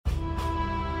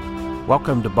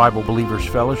Welcome to Bible Believers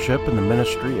Fellowship and the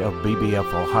ministry of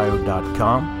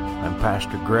bbfohio.com. I'm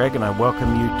Pastor Greg, and I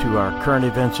welcome you to our current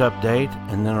events update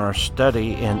and then our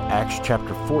study in Acts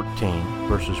chapter 14,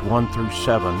 verses 1 through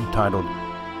 7, titled,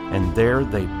 "And There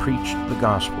They Preached the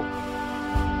Gospel."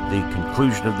 The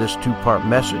conclusion of this two-part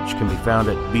message can be found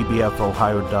at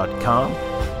bbfohio.com.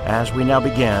 As we now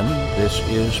begin, this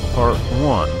is part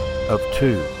 1 of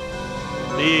 2.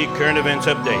 The current events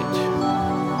update.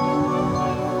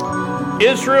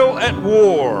 Israel at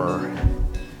war.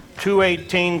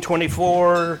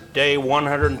 2/18/24, day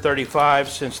 135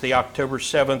 since the October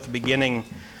 7th beginning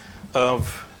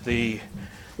of the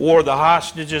war. The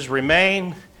hostages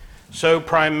remain. So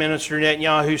Prime Minister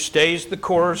Netanyahu stays the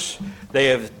course. They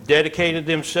have dedicated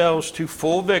themselves to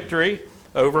full victory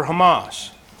over Hamas.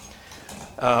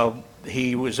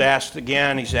 He was asked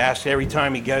again, he's asked every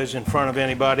time he goes in front of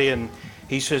anybody, and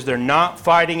he says they're not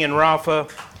fighting in Rafah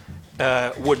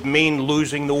would mean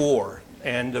losing the war.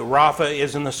 And Rafah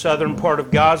is in the southern part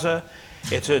of Gaza.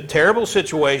 It's a terrible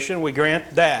situation, we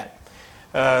grant that.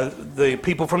 The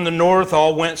people from the north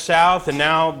all went south, and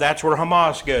now that's where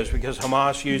Hamas goes, because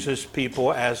Hamas uses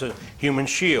people as a human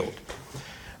shield.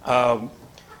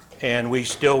 And we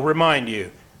still remind you,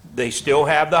 they still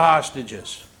have the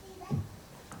hostages.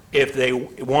 If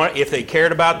they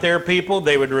cared about their people,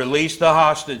 they would release the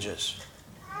hostages.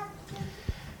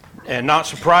 And not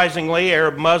surprisingly,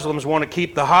 Arab Muslims want to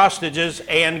keep the hostages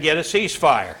and get a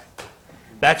ceasefire.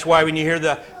 That's why when you hear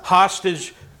the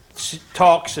hostage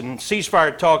talks and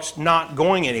ceasefire talks not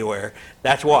going anywhere,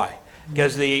 that's why.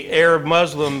 Because the Arab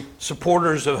Muslim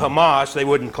supporters of Hamas, they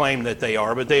wouldn't claim that they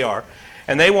are, but they are.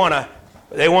 And they want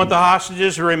the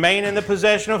hostages to remain in the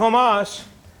possession of Hamas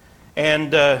and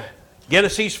get a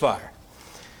ceasefire.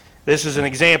 This is an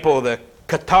example of the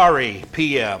Qatari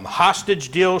PM. Hostage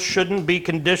deals shouldn't be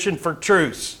conditioned for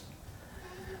truce.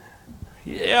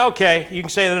 Yeah, okay, you can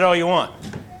say that all you want.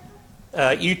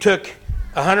 You took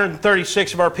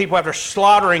 136 of our people after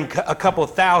slaughtering a couple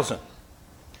of thousand.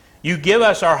 You give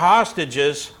us our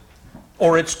hostages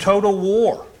or it's total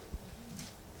war.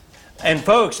 And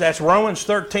folks, that's Romans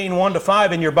 13,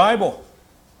 1-5 in your Bible.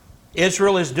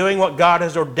 Israel is doing what God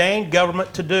has ordained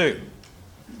government to do.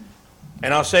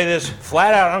 And I'll say this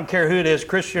flat out, I don't care who it is,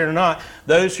 Christian or not,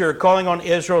 those who are calling on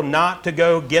Israel not to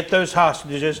go get those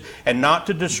hostages and not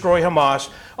to destroy Hamas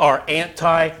are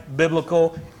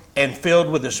anti-biblical and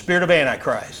filled with the spirit of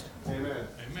Antichrist. Amen.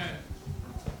 Amen.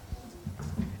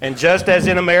 And just as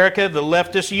in America, the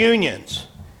leftist unions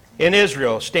in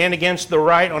Israel stand against the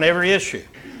right on every issue.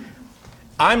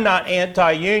 I'm not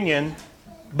anti-union,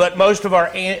 but most of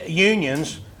our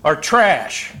unions are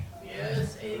trash.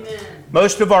 Yes, amen.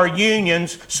 Most of our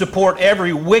unions support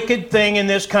every wicked thing in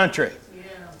this country. Yeah.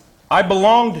 I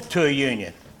belonged to a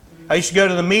union. I used to go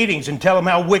to the meetings and tell them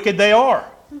how wicked they are.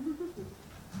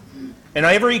 And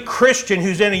every Christian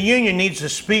who's in a union needs to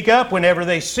speak up whenever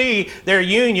they see their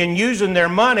union using their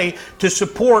money to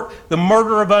support the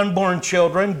murder of unborn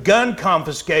children, gun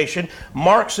confiscation,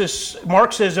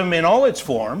 Marxism in all its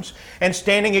forms, and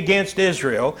standing against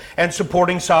Israel and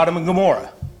supporting Sodom and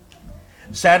Gomorrah.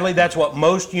 Sadly, that's what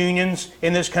most unions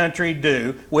in this country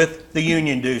do with the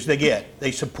union dues they get.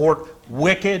 They support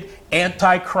wicked,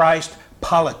 antichrist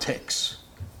politics.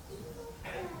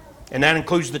 And that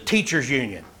includes the teachers'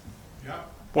 union.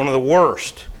 One of the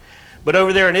worst. But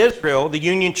over there in Israel, the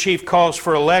union chief calls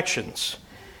for elections.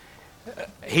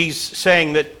 He's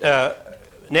saying that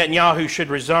Netanyahu should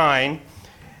resign.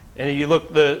 And you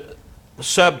look the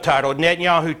subtitle,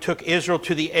 Netanyahu took Israel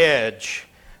to the edge,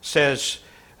 says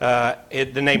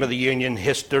the name of the union,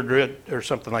 Histadrut or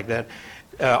something like that.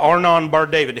 Arnon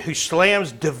Bar-David, who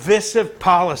slams divisive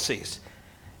policies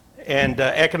and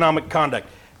economic conduct.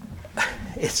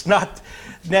 It's not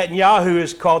Netanyahu who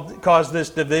has caused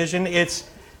this division, it's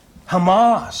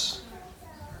Hamas.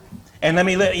 And let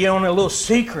me let you on a little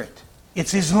secret.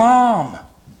 It's Islam.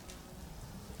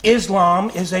 Islam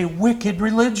is a wicked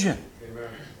religion. Amen.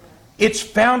 Its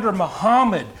founder,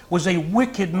 Muhammad, was a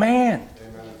wicked man.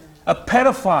 Amen. A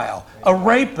pedophile, a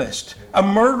rapist, a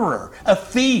murderer, a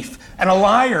thief, and a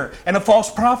liar, and a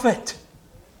false prophet.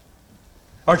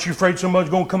 Aren't you afraid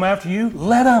somebody's going to come after you?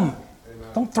 Let them.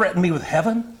 Don't threaten me with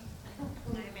heaven.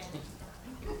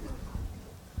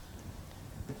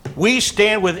 We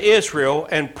stand with Israel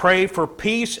and pray for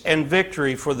peace and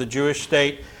victory for the Jewish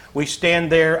state. We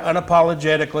stand there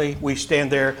unapologetically. We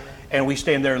stand there, and we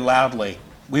stand there loudly.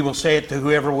 We will say it to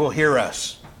whoever will hear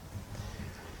us.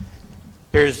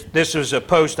 This is a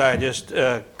post I just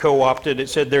co-opted. It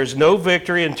said, "There's no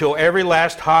victory until every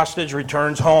last hostage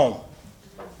returns home."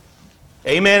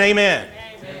 Amen, amen.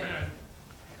 Amen.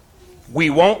 We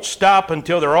won't stop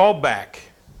until they're all back.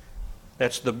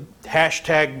 That's the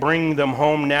hashtag Bring Them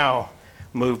Home Now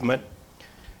movement.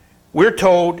 We're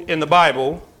told in the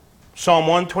Bible, Psalm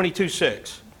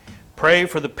 122:6, pray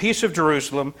for the peace of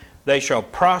Jerusalem, they shall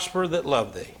prosper that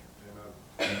love thee.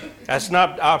 That's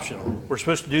not optional. We're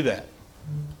supposed to do that.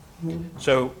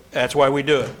 So that's why we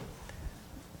do it.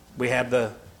 We have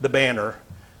the banner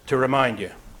to remind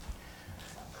you.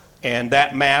 And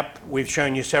that map we've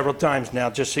shown you several times now,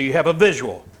 just so you have a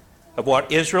visual of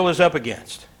what Israel is up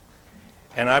against.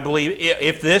 And I believe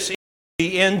if this is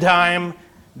the end time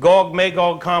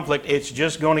Gog-Magog conflict, it's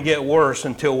just going to get worse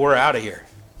until we're out of here.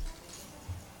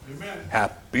 Amen.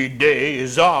 Happy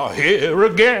days are here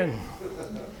again.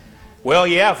 Well,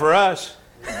 yeah, for us.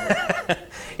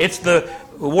 It's the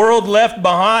world left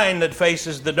behind that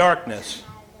faces the darkness.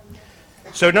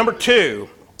 So number 2,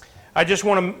 I just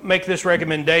want to make this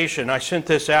recommendation. I sent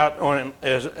this out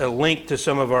as a link to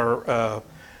some of our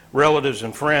relatives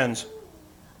and friends.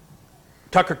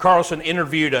 Tucker Carlson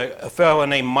interviewed a fellow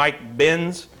named Mike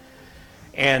Benz,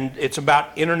 and it's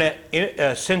about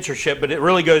internet censorship, but it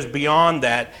really goes beyond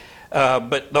that.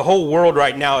 But the whole world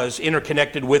right now is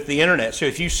interconnected with the internet. So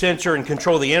if you censor and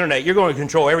control the internet, you're going to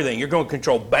control everything. You're going to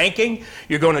control banking.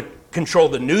 You're going to control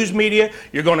the news media.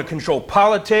 You're going to control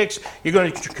politics. You're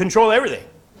going to control everything.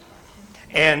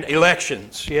 And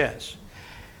elections, yes.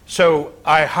 So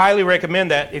I highly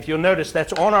recommend that. If you'll notice,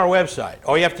 that's on our website.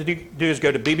 All you have to do is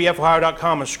go to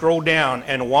bbfohio.com and scroll down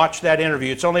and watch that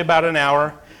interview. It's only about an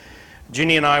hour.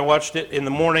 Jenny and I watched it in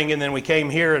the morning, and then we came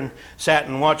here and sat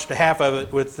and watched a half of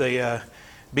it with the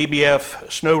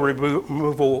BBF snow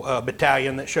removal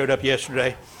battalion that showed up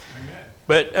yesterday. Amen.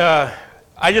 But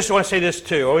I just want to say this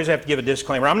too. I always have to give a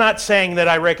disclaimer. I'm not saying that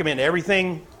I recommend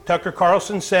everything Tucker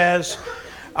Carlson says.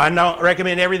 I don't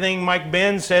recommend everything Mike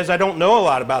Benz says. I don't know a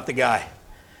lot about the guy.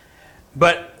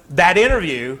 But that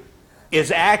interview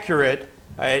is accurate,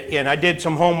 and I did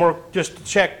some homework just to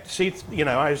check, see,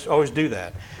 I always do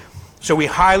that. So we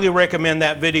highly recommend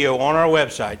that video on our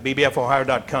website,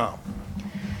 bbfohio.com.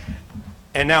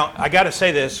 And now, I got to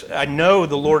say this. I know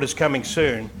the Lord is coming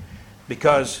soon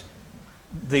because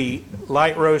the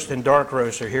light roast and dark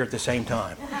roast are here at the same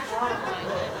time.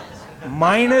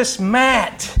 Minus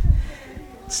Matt.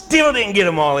 Still didn't get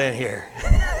them all in here.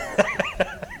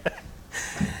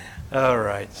 All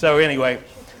right. So anyway,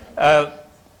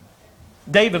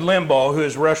 David Limbaugh, who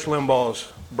is Rush Limbaugh's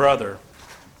brother,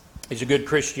 he's a good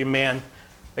Christian man.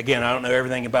 Again, I don't know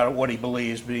everything about what he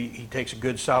believes, but he takes a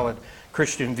good, solid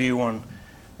Christian view on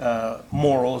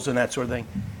morals and that sort of thing.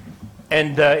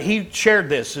 And he shared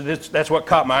this, and that's what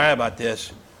caught my eye about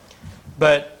this.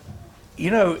 But,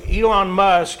 Elon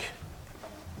Musk,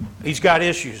 he's got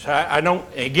issues.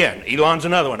 Elon's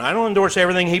another one. I don't endorse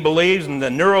everything he believes, and the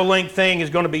Neuralink thing is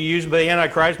going to be used by the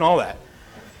Antichrist and all that.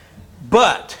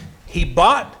 But he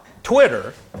bought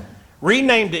Twitter,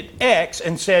 renamed it X,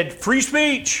 and said, free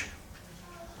speech.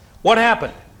 What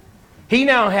happened? He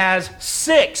now has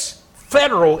 6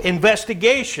 federal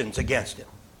investigations against him.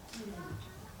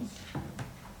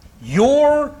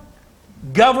 Your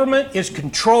government is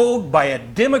controlled by a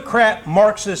Democrat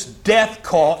Marxist death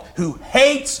cult who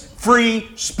hates free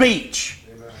speech.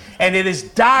 Amen. And it is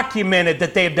documented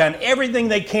that they have done everything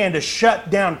they can to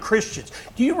shut down Christians.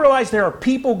 Do you realize there are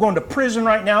people going to prison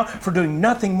right now for doing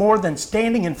nothing more than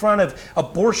standing in front of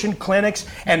abortion clinics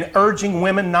and urging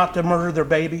women not to murder their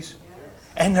babies?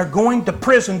 And they're going to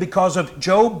prison because of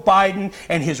Joe Biden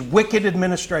and his wicked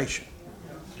administration.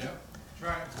 Yep. That's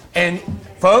right. And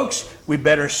folks, we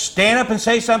better stand up and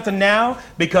say something now,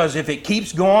 because if it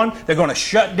keeps going, they're going to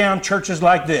shut down churches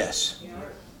like this.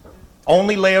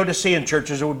 Only Laodicean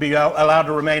churches would be allowed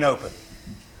to remain open.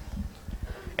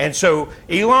 And so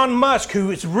Elon Musk,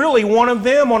 who is really one of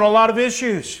them on a lot of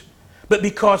issues, but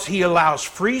because he allows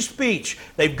free speech,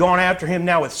 they've gone after him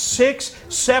now with 6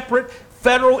 separate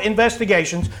federal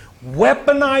investigations,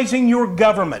 weaponizing your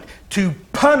government to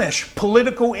punish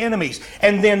political enemies.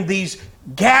 And then these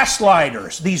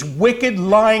gaslighters, these wicked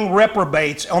lying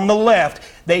reprobates on the left,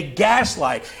 they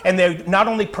gaslight, and they not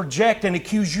only project and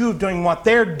accuse you of doing what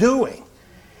they're doing,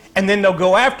 and then they'll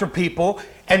go after people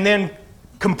and then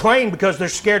complain because they're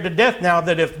scared to death now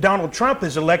that if Donald Trump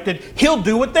is elected, he'll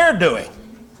do what they're doing.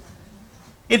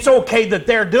 It's okay that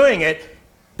they're doing it,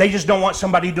 they just don't want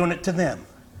somebody doing it to them.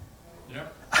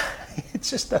 Yep. It's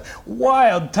just a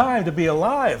wild time to be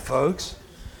alive, folks.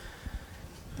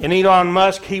 And Elon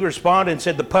Musk, he responded and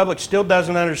said the public still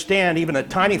doesn't understand even a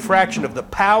tiny fraction of the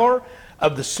power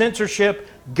of the censorship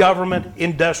government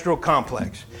industrial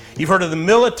complex. You've heard of the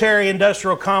military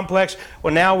industrial complex.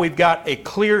 Well, now we've got a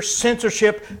clear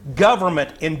censorship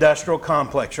government industrial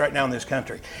complex right now in this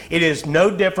country. It is no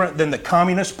different than the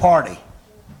Communist Party.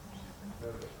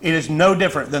 It is no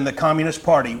different than the Communist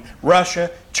Party.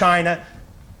 Russia, China,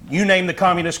 you name the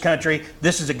communist country,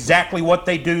 this is exactly what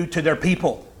they do to their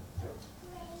people.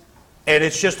 And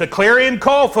it's just a clarion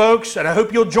call, folks, and I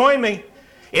hope you'll join me.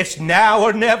 It's now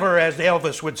or never, as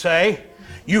Elvis would say.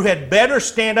 You had better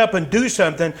stand up and do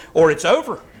something, or it's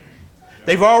over.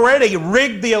 They've already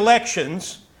rigged the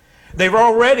elections. They've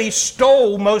already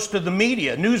stole most of the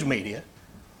media, news media.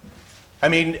 I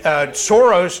mean,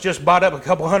 Soros just bought up a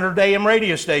couple hundred AM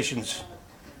radio stations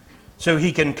so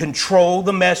he can control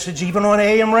the message even on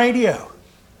AM radio.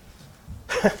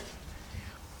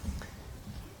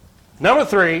 Number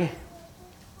 3,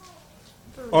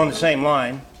 on the same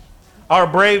line, our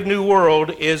brave new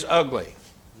world is ugly.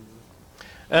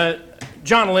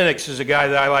 John Lennox is a guy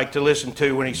that I like to listen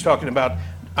to when he's talking about,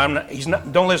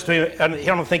 don't listen to him, I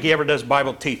don't think he ever does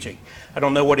Bible teaching. I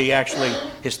don't know what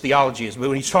his theology is, but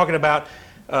when he's talking about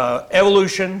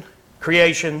evolution,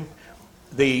 creation,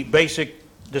 the basic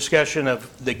discussion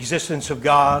of the existence of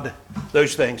God,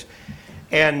 those things.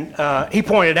 And he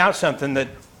pointed out something that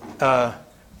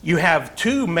you have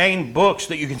 2 main books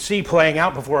that you can see playing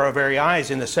out before our very eyes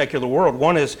in the secular world.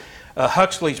 One is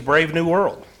Huxley's Brave New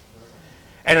World,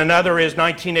 and another is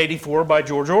 1984 by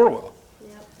George Orwell.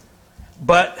 Yep.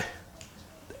 But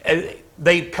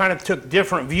they kind of took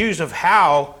different views of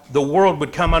how the world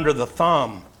would come under the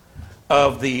thumb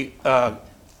of the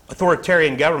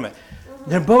authoritarian government.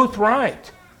 They're both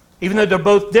right, even though they're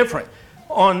both different.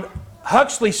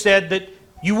 Huxley said that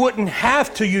you wouldn't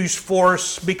have to use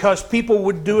force because people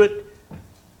would do it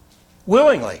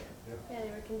willingly. Yeah, they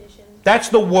were conditioned. That's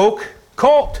the woke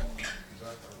cult.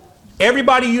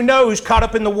 Everybody you know who's caught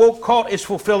up in the woke cult is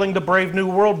fulfilling the Brave New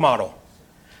World model.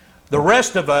 The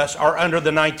rest of us are under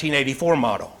the 1984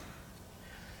 model,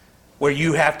 where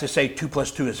you have to say 2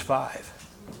 + 2 is 5.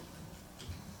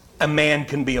 A man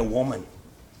can be a woman.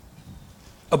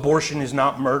 Abortion is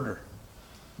not murder.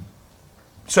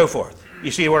 So forth. You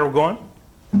see where we're going?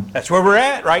 That's where we're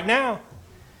at right now.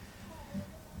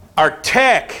 Our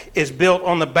tech is built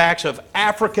on the backs of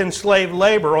African slave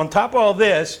labor. On top of all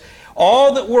this,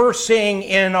 all that we're seeing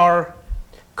in our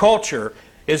culture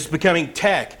is becoming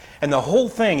tech, and the whole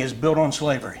thing is built on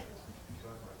slavery.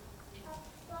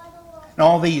 And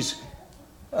all these,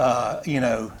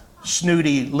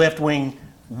 snooty left-wing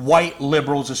white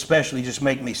liberals especially just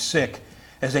make me sick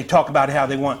as they talk about how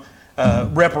they want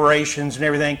reparations and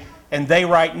everything. And they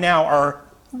right now are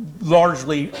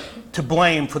largely to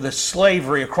blame for the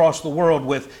slavery across the world,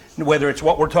 with whether it's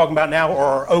what we're talking about now or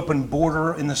our open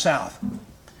border in the South,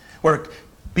 where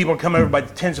people are coming over by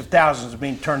the tens of thousands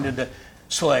being turned into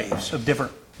slaves of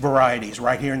different varieties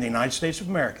right here in the United States of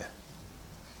America.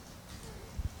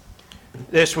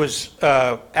 This was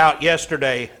out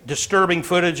yesterday, disturbing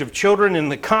footage of children in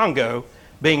the Congo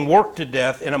being worked to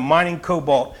death in a mining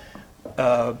cobalt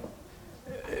over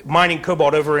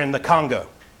in the Congo.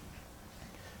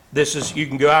 This is, you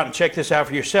can go out and check this out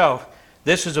for yourself.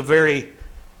 This is a very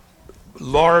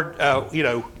large,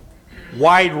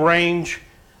 wide range.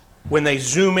 When they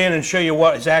zoom in and show you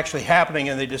what is actually happening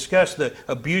and they discuss the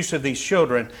abuse of these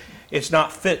children, it's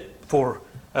not fit for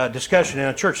discussion in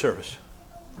a church service.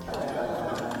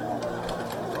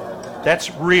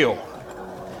 That's real.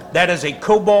 That is a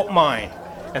cobalt mine,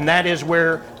 and that is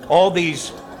where all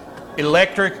these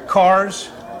electric cars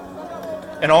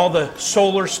and all the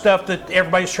solar stuff that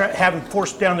everybody's having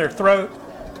forced down their throat,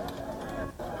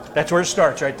 that's where it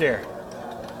starts right there.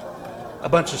 A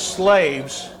bunch of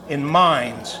slaves in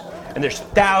mines, and there's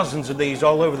thousands of these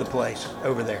all over the place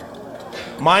over there.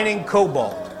 Mining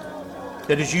cobalt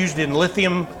that is used in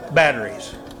lithium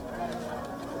batteries.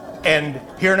 And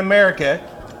here in America,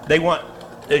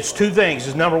 there's 2 things.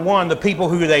 Is number 1, the people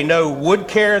who they know would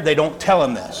care, they don't tell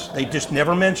them this. They just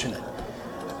never mention it.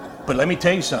 But let me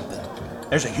tell you something.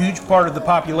 There's a huge part of the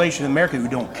population in America who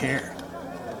don't care.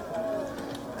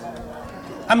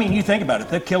 I mean, you think about it.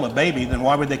 They'll kill a baby, then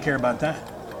why would they care about that?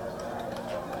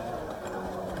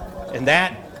 And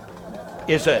that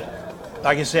is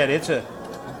like I said, it's a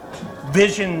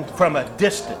vision from a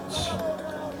distance.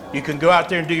 You can go out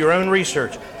there and do your own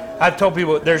research. I've told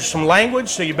people there's some language,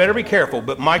 so you better be careful.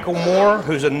 But Michael Moore,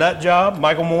 who's a nut job,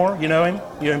 Michael Moore, you know him?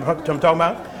 You know what I'm talking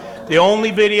about? The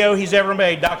only video he's ever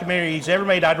made, documentary he's ever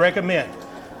made, I'd recommend.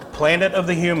 Planet of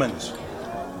the Humans.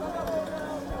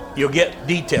 You'll get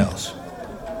details.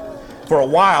 For a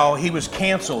while, he was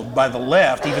canceled by the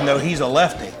left, even though he's a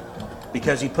lefty,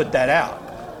 because he put that out.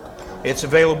 It's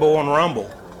available on Rumble,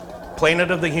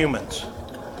 Planet of the Humans.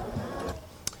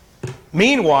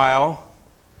 Meanwhile,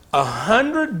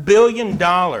 $100 billion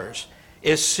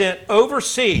is sent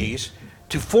overseas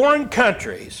to foreign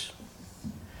countries,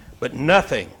 but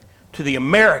nothing to the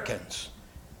Americans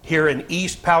here in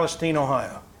East Palestine,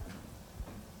 Ohio.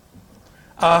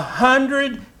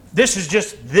 This is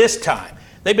just this time.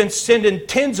 They've been sending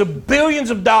tens of billions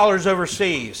of dollars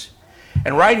overseas.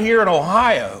 And right here in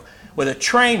Ohio, where a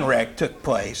train wreck took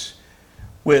place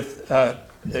with,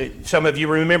 some of you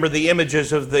remember the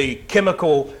images of the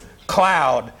chemical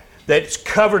cloud that's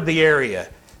covered the area,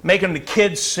 making the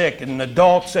kids sick, and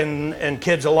adults and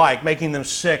kids alike, making them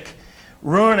sick,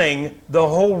 ruining the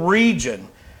whole region,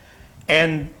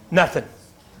 and nothing.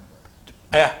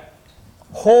 A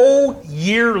whole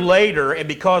year later, and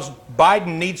because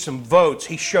Biden needs some votes,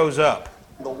 he shows up.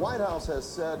 The White House has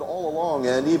said all along,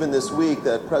 and even this week,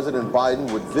 that President Biden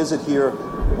would visit here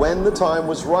when the time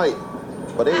was right.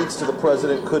 But aides to the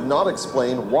president could not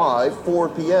explain why 4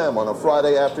 p.m. on a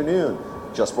Friday afternoon,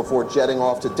 just before jetting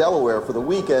off to Delaware for the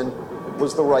weekend,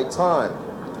 was the right time.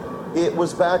 It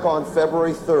was back on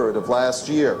February 3rd of last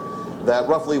year that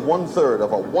roughly 1/3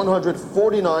 of a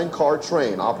 149-car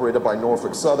train operated by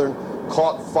Norfolk Southern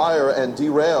caught fire and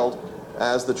derailed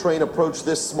as the train approached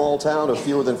this small town of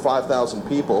fewer than 5,000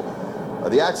 people.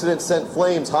 The accident sent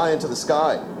flames high into the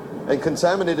sky and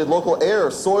contaminated local air,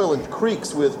 soil, and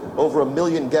creeks with over 1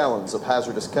 million gallons of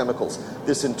hazardous chemicals.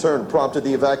 This in turn prompted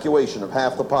the evacuation of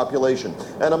half the population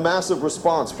and a massive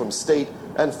response from state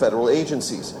and federal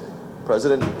agencies.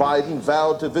 President Biden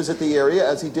vowed to visit the area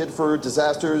as he did for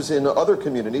disasters in other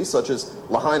communities such as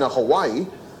Lahaina, Hawaii,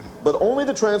 but only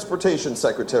the Transportation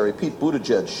Secretary, Pete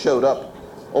Buttigieg, showed up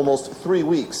almost 3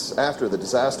 weeks after the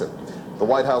disaster. The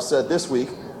White House said this week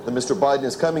that Mr. Biden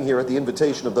is coming here at the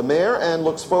invitation of the mayor and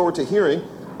looks forward to hearing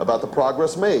about the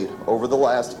progress made over the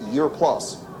last year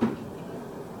plus.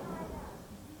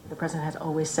 The president has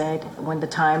always said when the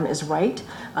time is right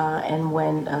and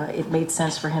when it made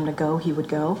sense for him to go, he would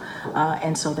go.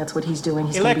 And so that's what he's doing.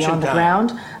 He's going to be on the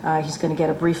ground. He's going to get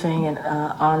a briefing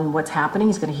on what's happening.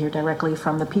 He's going to hear directly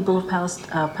from the people of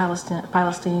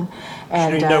Palestine.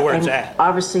 And,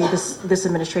 obviously this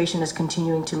administration is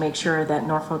continuing to make sure that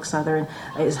Norfolk Southern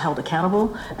is held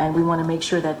accountable. And we want to make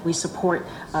sure that we support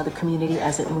the community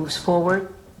as it moves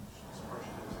forward.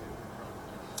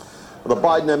 The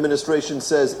Biden administration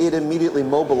says it immediately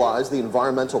mobilized the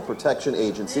Environmental Protection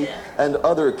Agency and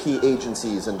other key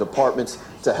agencies and departments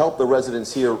to help the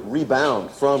residents here rebound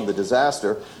from the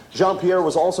disaster. Jean-Pierre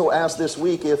was also asked this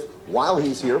week if, while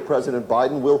he's here, President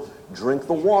Biden will drink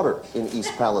the water in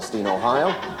East Palestine, Ohio,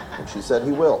 and she said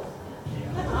he will.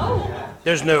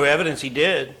 There's no evidence he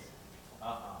did.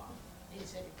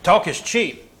 Talk is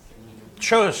cheap.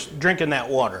 Show us drinking that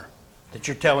water that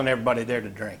you're telling everybody there to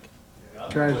drink.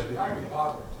 Tragedy.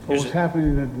 What was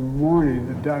happening that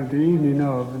morning, the evening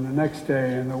of, and the next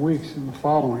day, and the weeks and the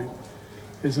following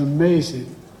is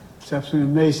amazing. It's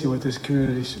absolutely amazing what this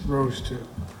community rose to.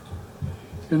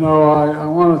 You know, I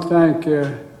want to thank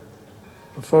the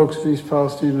folks of East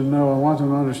Palestine to know, I want them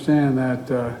to understand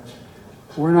that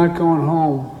we're not going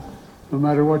home no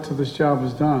matter what till this job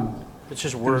is done. It's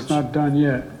just words. It's not done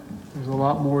yet. There's a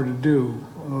lot more to do.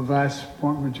 The vast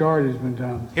majority has been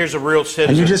done. Here's a real citizen.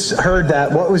 And you just heard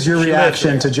that. What was your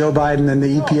reaction to Joe Biden and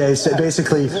the EPA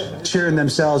basically cheering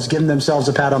themselves, giving themselves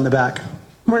a pat on the back?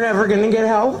 We're never going to get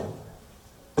help.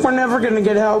 We're never going to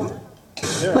get help.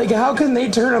 Like, how can they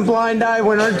turn a blind eye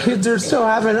when our kids are still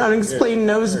having unexplained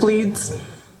nosebleeds?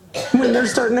 When they're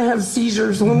starting to have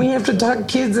seizures? When we have to tuck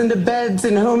kids into beds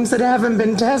in homes that haven't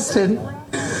been tested?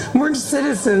 We're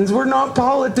citizens. We're not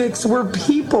politics. We're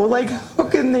people. Like, how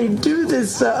can they do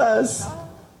this to us?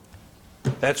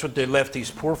 That's what they left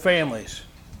these poor families.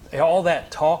 All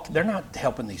that talk, they're not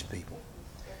helping these people.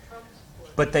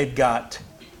 But they've got,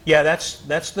 that's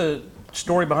the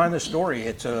story behind the story.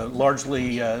 It's a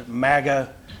largely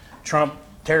MAGA Trump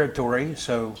territory,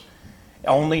 so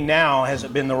only now has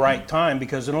it been the right time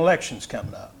because an election's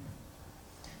coming up.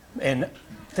 And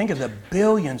think of the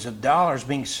billions of dollars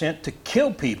being sent to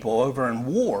kill people over in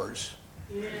wars.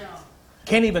 Yeah.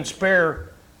 Can't even spare.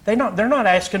 They're not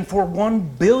asking for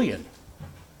 $1 billion.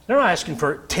 They're not asking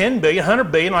for 10 billion,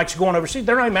 100 billion like it's going overseas.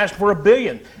 They're not even asking for $1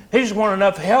 billion. They just want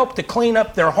enough help to clean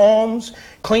up their homes,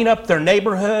 clean up their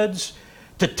neighborhoods,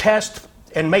 to test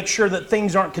and make sure that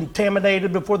things aren't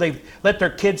contaminated before they let their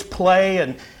kids play.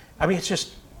 And I mean, it's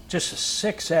just a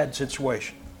sick, sad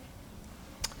situation.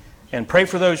 And pray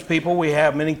for those people. We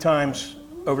have many times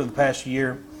over the past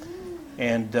year.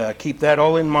 And keep that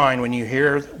all in mind when you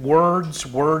hear words.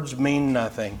 Words mean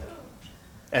nothing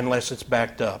unless it's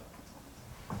backed up.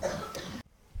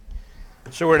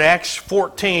 So we're in Acts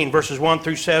 14, verses 1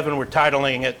 through 7. We're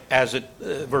titling it as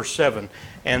verse 7.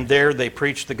 And there they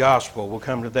preached the gospel. We'll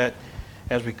come to that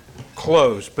as we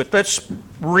close. But let's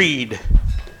read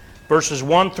verses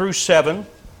 1 through 7.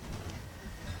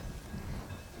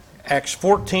 Acts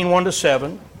 14, 1 to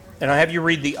 7. And I have you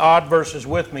read the odd verses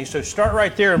with me. So start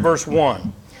right there in verse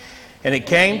 1. And it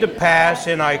came to pass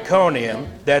in Iconium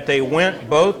that they went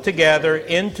both together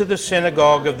into the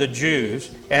synagogue of the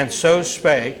Jews, and so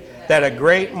spake, that a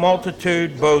great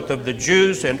multitude both of the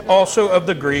Jews and also of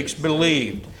the Greeks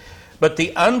believed. But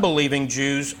the unbelieving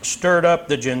Jews stirred up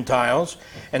the Gentiles,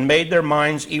 and made their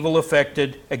minds evil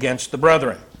affected against the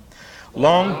brethren.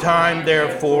 Long time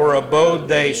therefore abode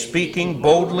they, speaking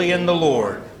boldly in the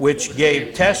Lord, which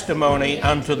gave testimony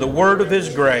unto the word of his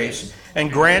grace, and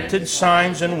granted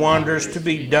signs and wonders to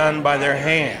be done by their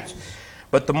hands.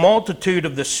 But the multitude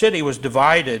of the city was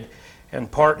divided,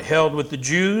 and part held with the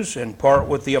Jews, and part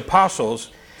with the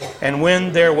apostles. And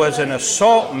when there was an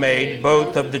assault made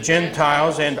both of the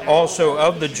Gentiles and also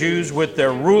of the Jews with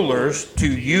their rulers, to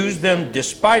use them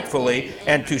despitefully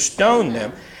and to stone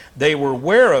them, they were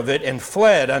ware of it, and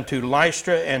fled unto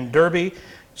Lystra and Derbe,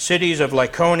 cities of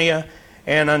Lycaonia,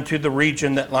 and unto the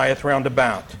region that lieth round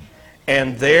about.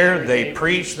 And there they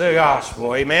preached the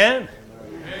gospel. Amen?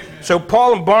 So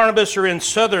Paul and Barnabas are in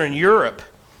southern Europe.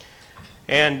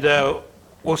 And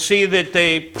we'll see that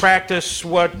they practice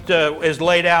what is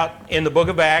laid out in the book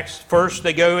of Acts. First,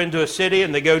 they go into a city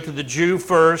and they go to the Jew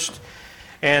first.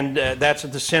 And that's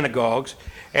at the synagogues.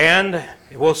 And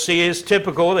we'll see as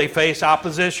typical, they face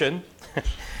opposition.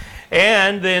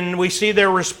 And then we see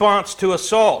their response to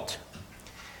assault.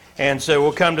 And so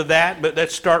we'll come to that, but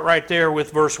let's start right there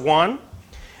with verse 1.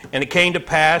 And it came to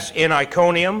pass in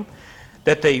Iconium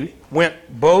that they went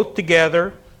both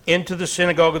together into the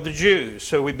synagogue of the Jews.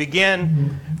 So we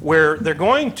begin where they're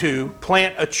going to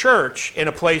plant a church in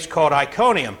a place called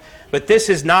Iconium. But this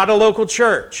is not a local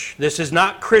church. This is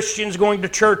not Christians going to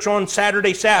church on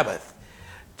Saturday Sabbath.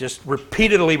 Just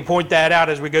repeatedly point that out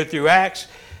as we go through Acts,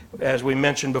 as we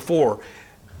mentioned before.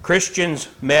 Christians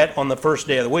met on the first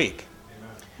day of the week.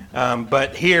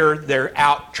 But here they're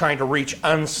out trying to reach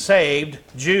unsaved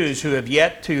Jews who have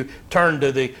yet to turn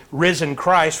to the risen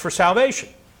Christ for salvation.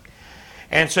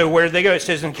 And so where they go, it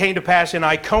says, and came to pass in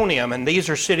Iconium, and these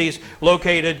are cities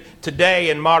located today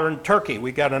in modern Turkey.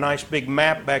 We've got a nice big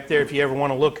map back there if you ever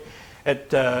want to look at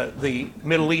the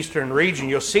Middle Eastern region.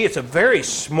 You'll see it's a very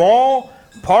small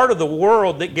part of the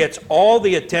world that gets all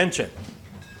the attention.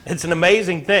 It's an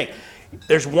amazing thing.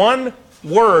 There's one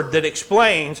word that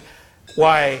explains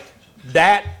why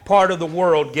that part of the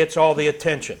world gets all the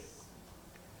attention.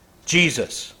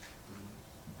 Jesus.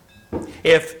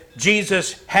 If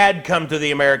Jesus had come to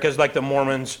the Americas like the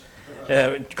Mormons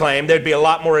claim, there'd be a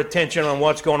lot more attention on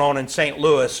what's going on in St.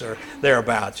 Louis or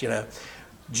thereabouts, you know.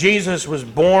 Jesus was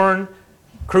born,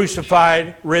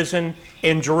 crucified, risen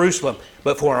in Jerusalem.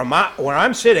 But where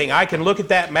I'm sitting, I can look at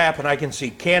that map and I can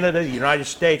see Canada, the United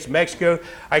States, Mexico.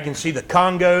 I can see the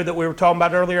Congo that we were talking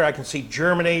about earlier. I can see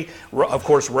Germany, of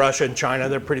course, Russia and China.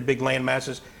 They're pretty big land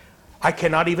masses. I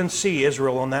cannot even see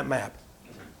Israel on that map.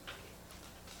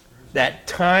 That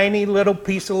tiny little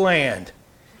piece of land.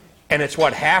 And it's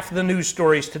what half the news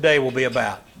stories today will be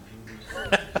about.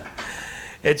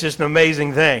 It's just an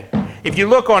amazing thing. If you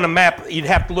look on a map, you'd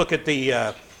have to look at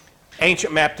the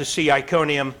ancient map to see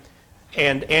Iconium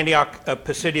and Antioch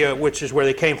Pisidia, which is where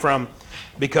they came from,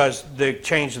 because they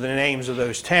changed the names of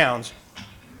those towns.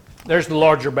 There's the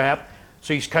larger map.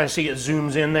 So you kind of see it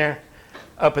zooms in there,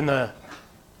 up in the,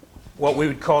 what we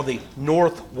would call the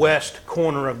northwest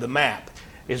corner of the map,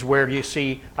 is where you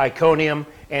see Iconium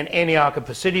and Antioch of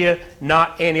Pisidia,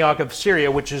 not Antioch of Syria,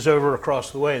 which is over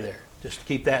across the way there. Just to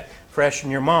keep that fresh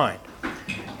in your mind.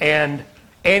 And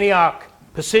Antioch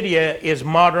Pisidia is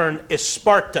modern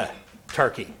Isparta,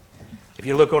 Turkey, if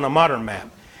you look on a modern map.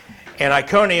 And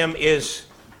Iconium is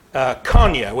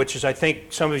Konya, which is, I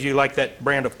think, some of you like that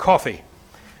brand of coffee.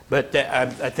 But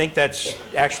I think that's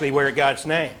actually where it got its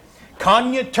name.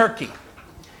 Konya, Turkey.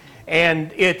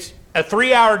 And it's a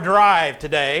 3-hour drive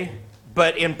today,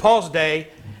 but in Paul's day,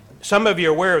 some of you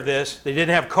are aware of this, they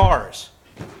didn't have cars.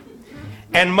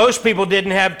 And most people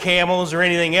didn't have camels or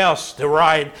anything else to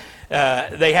ride.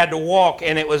 They had to walk,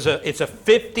 and it's a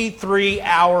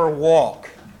 53-hour walk.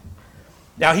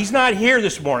 Now, he's not here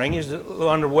this morning. He's a little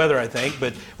under weather, I think.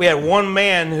 But we had one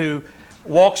man who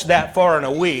walks that far in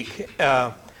a week,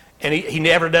 and he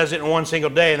never does it in one single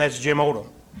day, and that's Jim Oldham.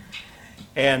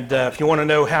 And if you want to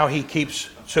know how he keeps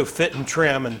so fit and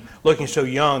trim and looking so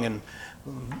young and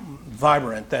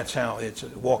vibrant, that's how it's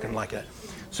walking like that.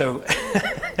 So,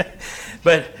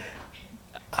 but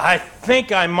I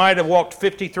think I might have walked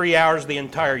 53 hours the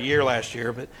entire year last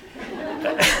year, but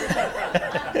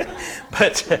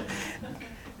but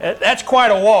that's quite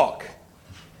a walk.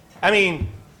 I mean,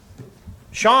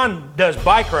 Sean does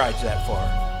bike rides that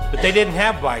far, but they didn't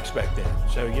have bikes back then.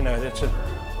 So, you know, that's a...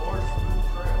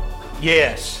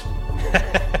 Yes.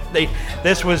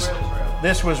 This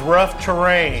was rough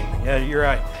terrain. Yeah, you're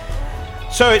right.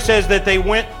 So it says that they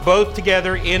went both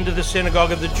together into the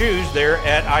synagogue of the Jews there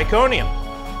at Iconium.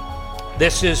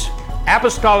 This is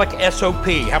apostolic SOP.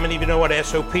 How many of you know what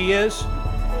SOP is?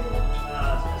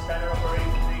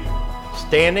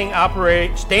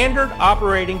 Standard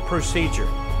operating procedure.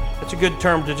 That's a good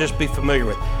term to just be familiar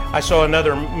with. I saw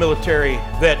another military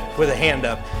vet with a hand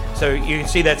up. So you can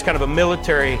see that's kind of a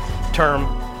military term,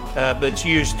 but it's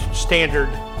used standard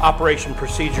operation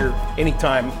procedure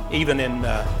anytime, even in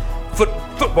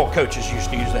football coaches used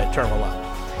to use that term a lot.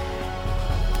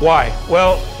 Why?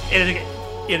 Well, it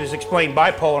is explained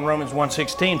by Paul in Romans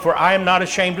 1:16, "For I am not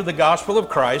ashamed of the gospel of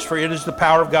Christ, for it is the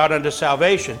power of God unto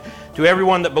salvation to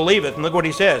everyone that believeth." And look what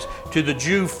he says, "To the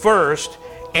Jew first,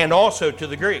 and also to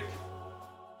the Greek."